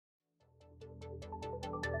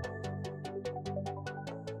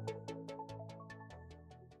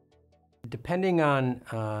Depending on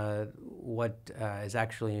what is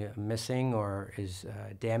actually missing or is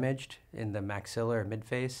damaged in the maxilla or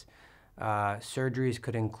midface, surgeries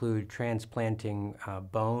could include transplanting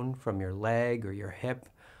bone from your leg or your hip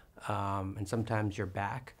and sometimes your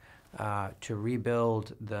back to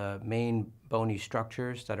rebuild the main bony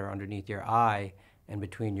structures that are underneath your eye and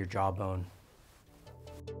between your jawbone.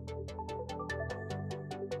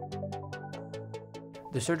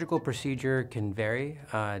 The surgical procedure can vary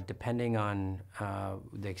depending on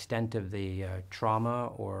the extent of the trauma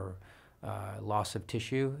or loss of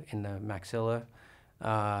tissue in the maxilla.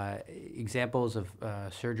 Examples of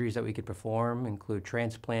surgeries that we could perform include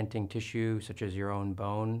transplanting tissue such as your own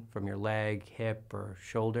bone from your leg, hip, or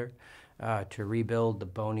shoulder to rebuild the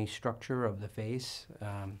bony structure of the face.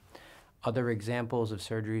 Other examples of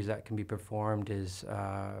surgeries that can be performed is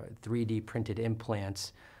 3D printed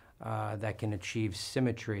implants that can achieve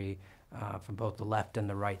symmetry from both the left and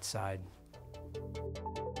the right side.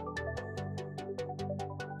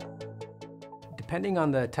 Depending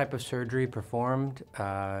on the type of surgery performed,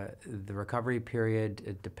 the recovery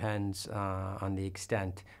period depends on the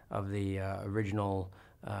extent of the original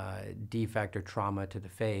defect or trauma to the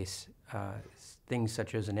face. Things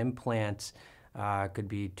such as an implant could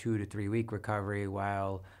be 2 to 3 week recovery,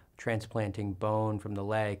 while transplanting bone from the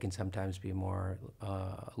leg can sometimes be more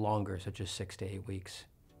longer, such as 6 to 8 weeks.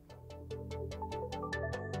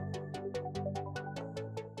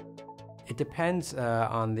 It depends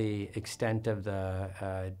on the extent of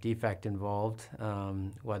the defect involved,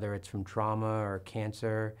 whether it's from trauma or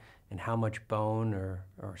cancer, and how much bone or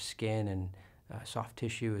skin and soft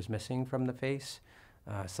tissue is missing from the face.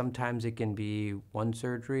 Sometimes it can be one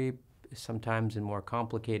surgery. Sometimes in more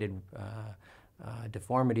complicated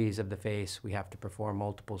deformities of the face, we have to perform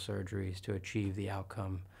multiple surgeries to achieve the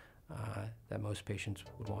outcome that most patients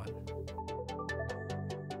would want.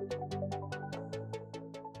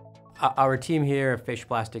 Our team here of facial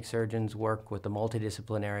plastic surgeons work with a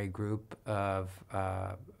multidisciplinary group of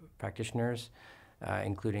practitioners,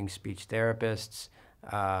 including speech therapists,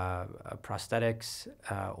 prosthetics,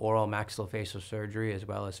 oral maxillofacial surgery, as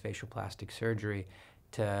well as facial plastic surgery,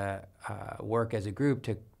 to work as a group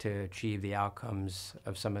to achieve the outcomes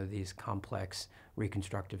of some of these complex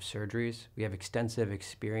reconstructive surgeries. We have extensive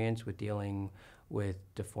experience with dealing with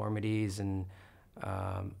deformities and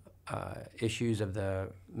issues of the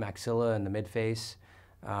maxilla and the midface,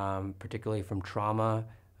 particularly from trauma,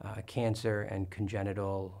 cancer, and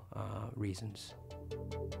congenital reasons.